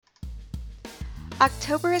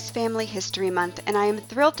October is Family History Month, and I am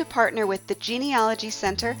thrilled to partner with the Genealogy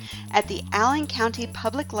Center at the Allen County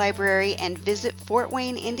Public Library and Visit Fort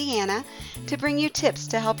Wayne, Indiana, to bring you tips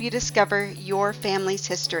to help you discover your family's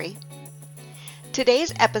history.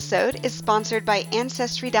 Today's episode is sponsored by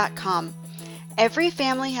Ancestry.com. Every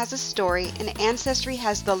family has a story, and Ancestry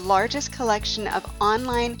has the largest collection of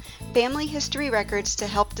online family history records to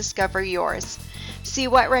help discover yours. See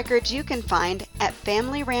what records you can find at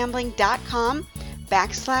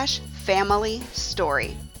familyrambling.com/family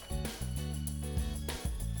story.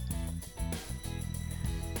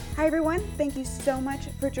 Hi everyone, thank you so much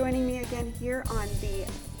for joining me again here on the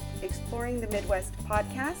Exploring the Midwest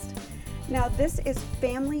podcast. Now this is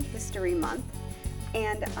Family History Month,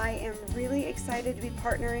 and I am really excited to be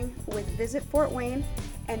partnering with Visit Fort Wayne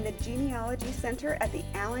and the Genealogy Center at the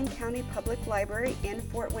Allen County Public Library in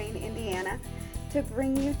Fort Wayne, Indiana, to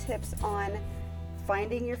bring you tips on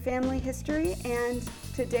finding your family history. And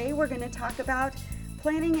today we're going to talk about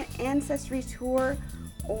planning an ancestry tour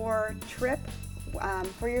or trip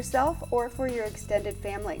for yourself or for your extended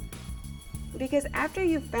family. Because after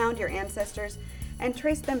you've found your ancestors and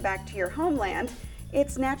traced them back to your homeland,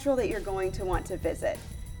 it's natural that you're going to want to visit.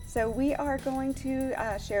 So we are going to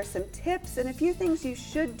share some tips and a few things you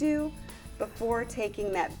should do before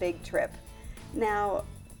taking that big trip. Now,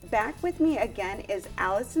 back with me again is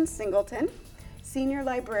Allison Singleton, Senior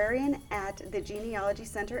Librarian at the Genealogy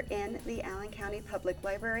Center in the Allen County Public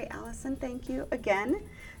Library. Allison, thank you again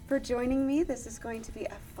for joining me. This is going to be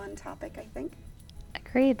a fun topic, I think.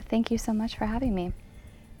 Agreed. Thank you so much for having me.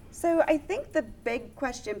 So I think the big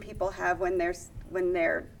question people have when they're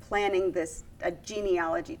planning a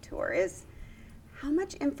genealogy tour is, how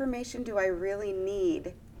much information do I really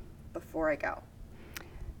need before I go?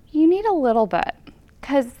 You need a little bit,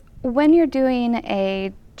 because when you're doing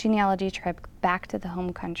a genealogy trip back to the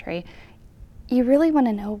home country, you really want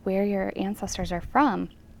to know where your ancestors are from.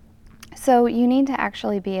 So you need to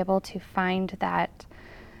actually be able to find that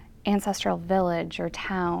ancestral village or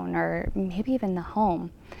town or maybe even the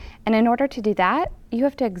home. And in order to do that, you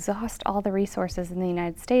have to exhaust all the resources in the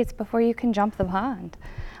United States before you can jump the pond.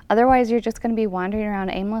 Otherwise, you're just going to be wandering around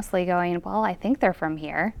aimlessly going, well, I think they're from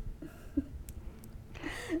here.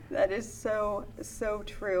 That is so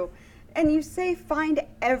true. And you say find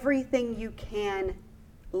everything you can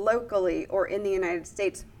locally or in the United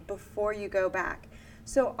States before you go back.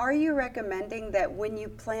 So are you recommending that when you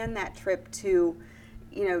plan that trip to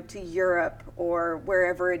Europe or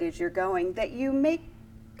wherever it is you're going, that you make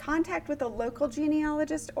contact with a local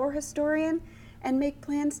genealogist or historian and make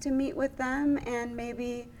plans to meet with them and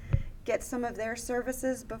maybe get some of their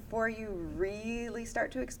services before you really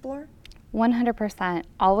start to explore? 100%.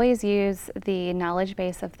 Always use the knowledge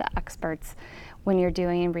base of the experts when you're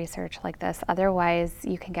doing research like this. Otherwise,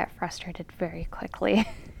 you can get frustrated very quickly.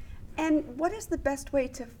 And what is the best way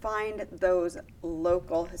to find those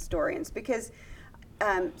local historians? Because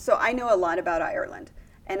so I know a lot about Ireland,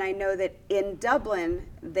 and I know that in Dublin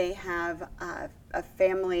they have a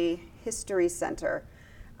family history center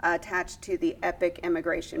attached to the Epic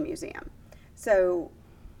Immigration Museum. So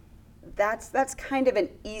that's kind of an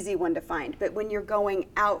easy one to find. But when you're going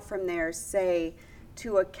out from there, say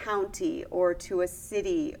to a county or to a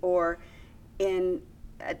city or in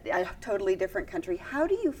a totally different country, how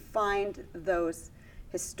do you find those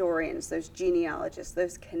historians, those genealogists,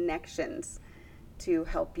 those connections to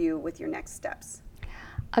help you with your next steps?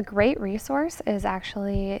 A great resource is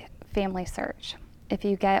actually Family Search. If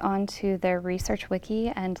you get onto their research wiki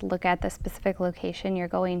and look at the specific location you're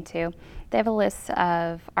going to, they have a list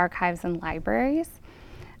of archives and libraries.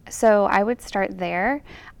 So I would start there.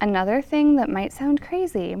 Another thing that might sound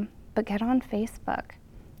crazy, but get on Facebook.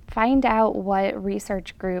 Find out what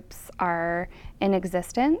research groups are in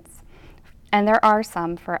existence, and there are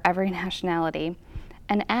some for every nationality,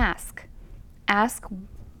 and ask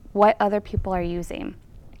what other people are using.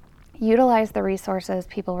 Utilize the resources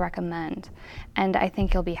people recommend, and I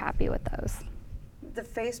think you'll be happy with those. The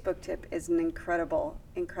Facebook tip is an incredible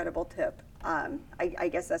tip. I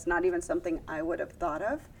guess that's not even something I would have thought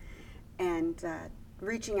of. And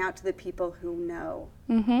reaching out to the people who know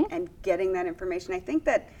and getting that information. I think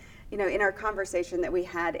that, in our conversation that we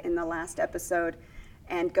had in the last episode,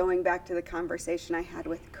 and going back to the conversation I had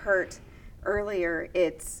with Kurt earlier,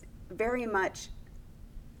 it's very much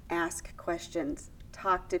ask questions,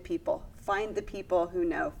 talk to people, find the people who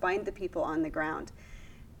know, find the people on the ground.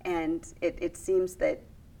 And it seems that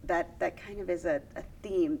kind of is a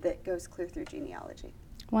theme that goes clear through genealogy.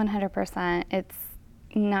 100%. It's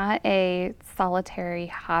not a solitary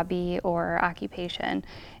hobby or occupation.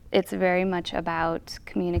 it's very much about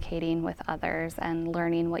communicating with others and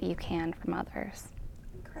learning what you can from others.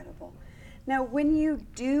 Incredible. Now, when you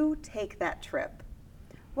do take that trip,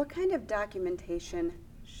 what kind of documentation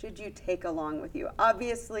should you take along with you?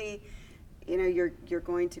 Obviously, you know, you're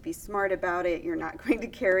going to be smart about it. You're not going to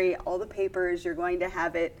carry all the papers. You're going to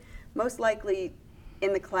have it most likely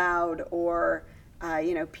in the cloud or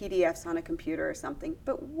you know, PDFs on a computer or something.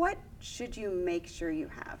 But what should you make sure you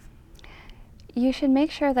have? You should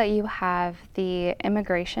make sure that you have the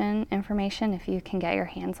immigration information if you can get your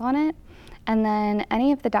hands on it, and then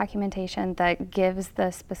any of the documentation that gives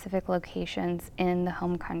the specific locations in the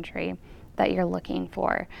home country that you're looking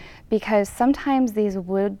for, because sometimes these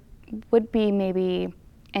would be maybe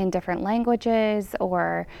in different languages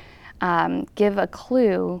or give a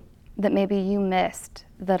clue that maybe you missed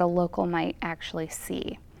that a local might actually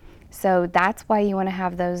see. So that's why you want to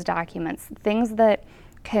have those documents, things that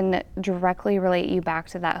can directly relate you back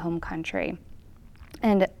to that home country.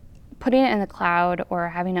 And putting it in the cloud or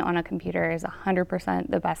having it on a computer is 100%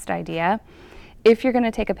 the best idea. If you're going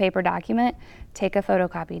to take a paper document, take a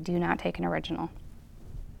photocopy. Do not take an original.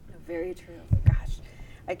 Very true. Gosh,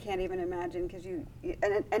 I can't even imagine, because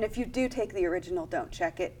and if you do take the original, don't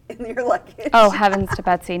check it in your luggage. Oh, heavens to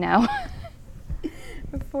Betsy, no.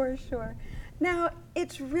 For sure. Now,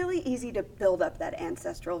 it's really easy to build up that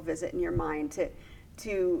ancestral visit in your mind to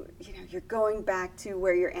you know, you're going back to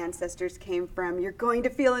where your ancestors came from. You're going to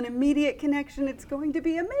feel an immediate connection. It's going to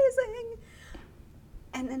be amazing.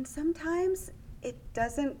 And then sometimes it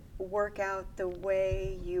doesn't work out the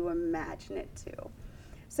way you imagine it to.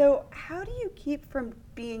 So how do you keep from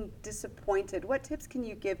being disappointed? What tips can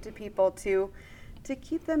you give to people to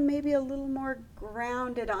keep them maybe a little more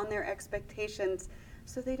grounded on their expectations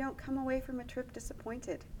so they don't come away from a trip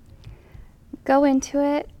disappointed? Go into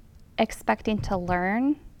it expecting to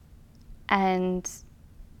learn and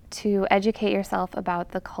to educate yourself about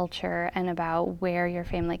the culture and about where your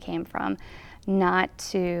family came from, not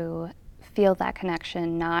to feel that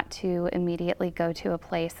connection, not to immediately go to a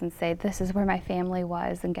place and say, this is where my family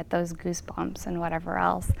was, and get those goosebumps and whatever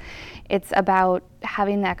else. It's about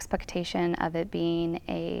having the expectation of it being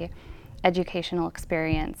a educational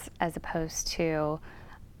experience as opposed to,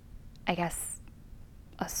 I guess,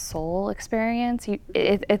 a soul experience.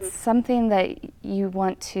 It's something that you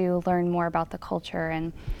want to learn more about the culture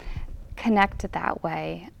and connect it that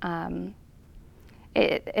way.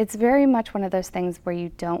 It's very much one of those things where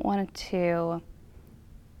you don't want to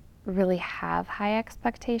really have high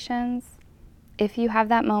expectations. If you have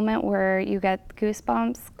that moment where you get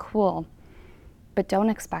goosebumps, cool, but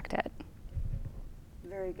don't expect it.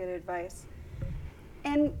 Very good advice.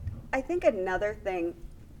 And I think another thing,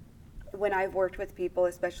 when I've worked with people,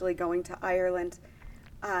 especially going to Ireland,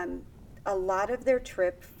 a lot of their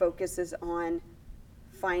trip focuses on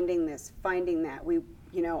finding this, finding that. We,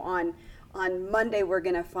 you know, on Monday we're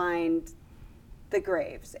going to find the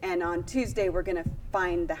graves, and on Tuesday we're going to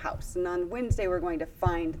find the house, and on Wednesday we're going to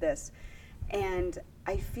find this. And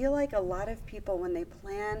I feel like a lot of people, when they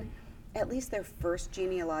plan at least their first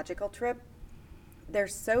genealogical trip, they're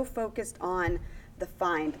so focused on the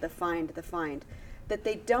find, that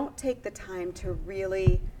they don't take the time to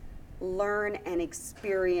really learn and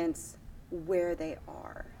experience where they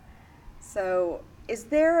are. So is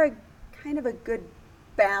there a kind of a good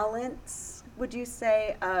balance, would you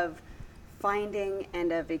say, of finding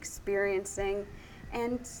and of experiencing?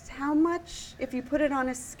 And how much, if you put it on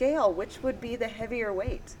a scale, which would be the heavier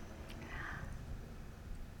weight?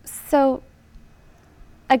 So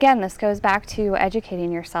again, this goes back to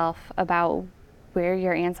educating yourself about where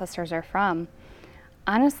your ancestors are from.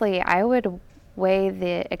 Honestly, I would weigh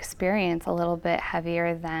the experience a little bit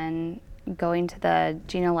heavier than going to the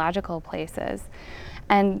genealogical places.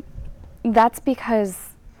 And that's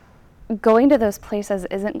because going to those places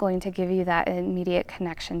isn't going to give you that immediate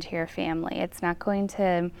connection to your family. It's not going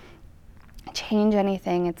to change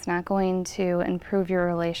anything. It's not going to improve your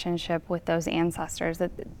relationship with those ancestors.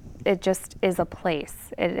 It just is a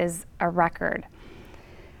place. It is a record.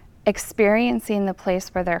 Experiencing the place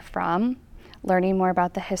where they're from, learning more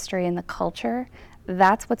about the history and the culture,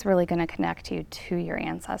 that's what's really going to connect you to your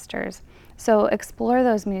ancestors. So explore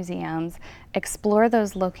those museums, explore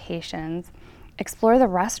those locations, explore the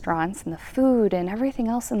restaurants and the food and everything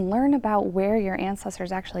else, and learn about where your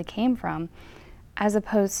ancestors actually came from, as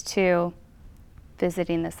opposed to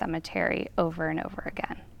visiting the cemetery over and over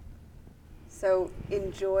again. So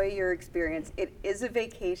enjoy your experience. It is a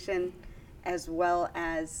vacation as well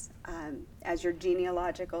as your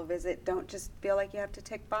genealogical visit. Don't just feel like you have to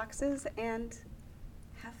tick boxes, and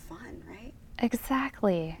have fun, right?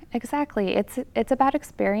 Exactly. It's about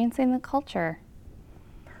experiencing the culture.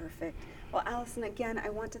 Perfect. Well, Allison, again, I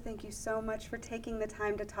want to thank you so much for taking the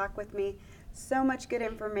time to talk with me. So much good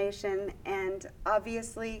information, and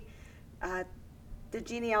obviously the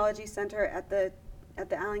Genealogy Center at the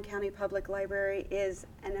Allen County Public Library is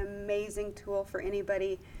an amazing tool for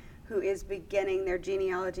anybody who is beginning their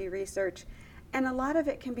genealogy research. And a lot of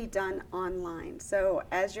it can be done online. So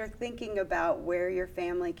as you're thinking about where your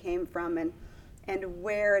family came from and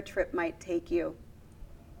where a trip might take you,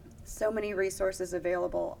 so many resources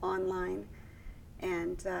available online.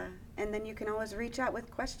 And then you can always reach out with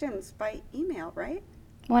questions by email, right?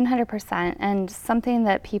 100%. And something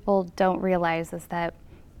that people don't realize is that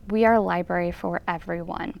we are a library for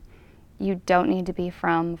everyone. You don't need to be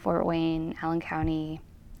from Fort Wayne, Allen County,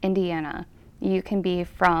 Indiana. You can be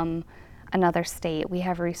from another state. We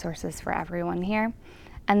have resources for everyone here.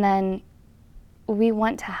 And then we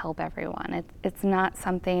want to help everyone. It's not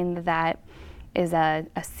something that is a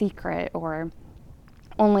secret or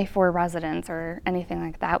only for residents or anything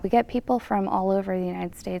like that. We get people from all over the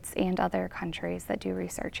United States and other countries that do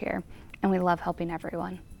research here, and we love helping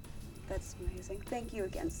everyone. That's amazing. Thank you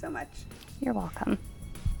again so much. You're welcome.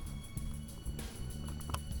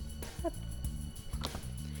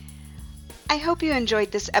 I hope you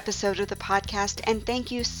enjoyed this episode of the podcast, and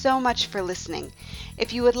thank you so much for listening.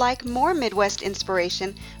 If you would like more Midwest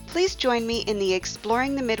inspiration, please join me in the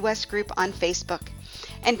Exploring the Midwest group on Facebook.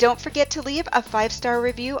 And don't forget to leave a 5-star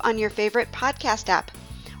review on your favorite podcast app,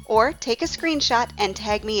 or take a screenshot and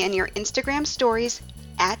tag me in your Instagram stories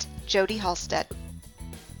 @Jody Halstead.